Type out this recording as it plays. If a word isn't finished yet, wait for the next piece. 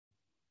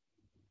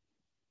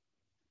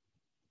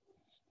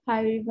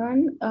Hi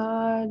everyone.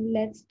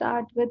 Let's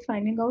start with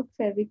finding out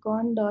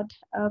favicon.ico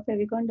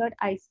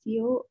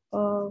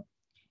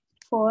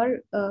for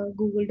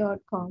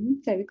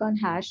google.com, favicon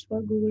hash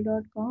for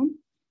google.com.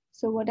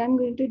 So what I'm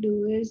going to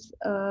do is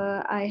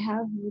I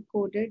have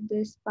coded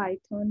this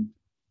Python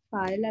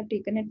file. I've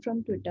taken it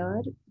from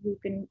Twitter. You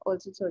can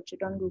also search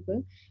it on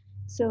Google.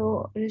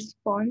 So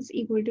response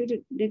equal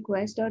to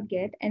request dot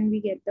get, and we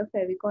get the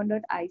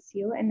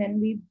favicon.ico, and then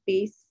we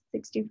base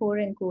 64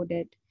 encode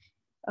it.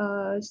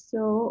 And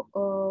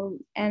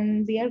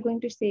we are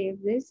going to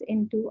save this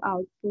into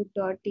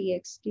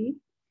output.txt.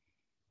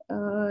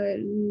 Uh,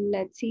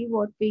 let's see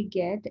what we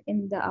get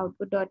in the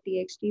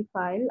output.txt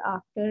file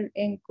after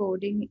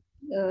encoding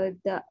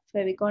the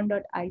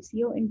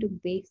favicon.ico into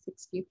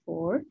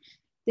base64.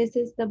 This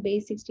is the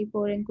base64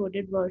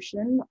 encoded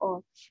version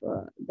of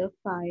the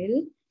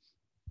file,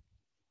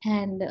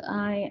 and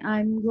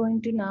I'm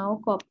going to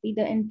now copy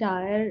the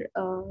entire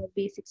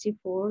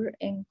base64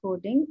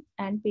 encoding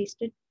and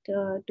paste it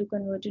to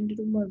convert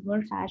into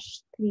murmur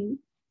hash 3,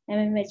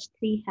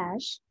 mmh3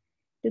 hash,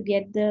 to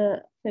get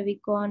the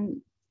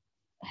favicon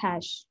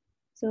hash.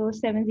 So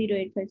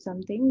 7085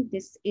 something.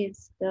 This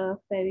is the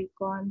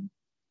favicon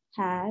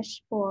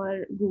hash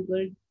for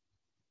google.com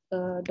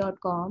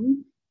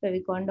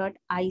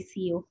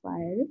favicon.ico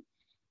file.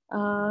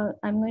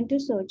 I'm going to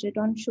search it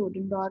on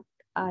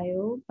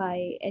shodan.io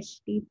by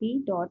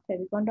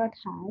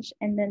http://favicon.hash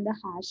and then the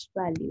hash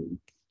value.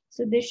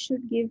 So this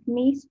should give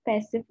me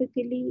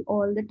specifically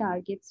all the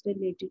targets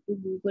related to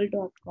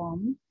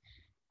google.com.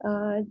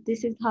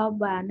 This is how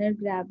banner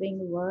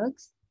grabbing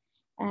works.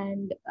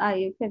 And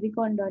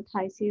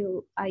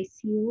favicon.ico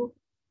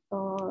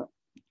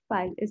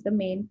file is the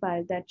main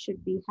file that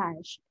should be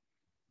hashed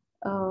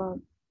uh,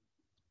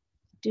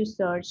 to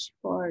search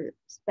for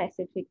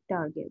specific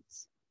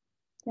targets.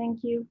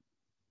 Thank you.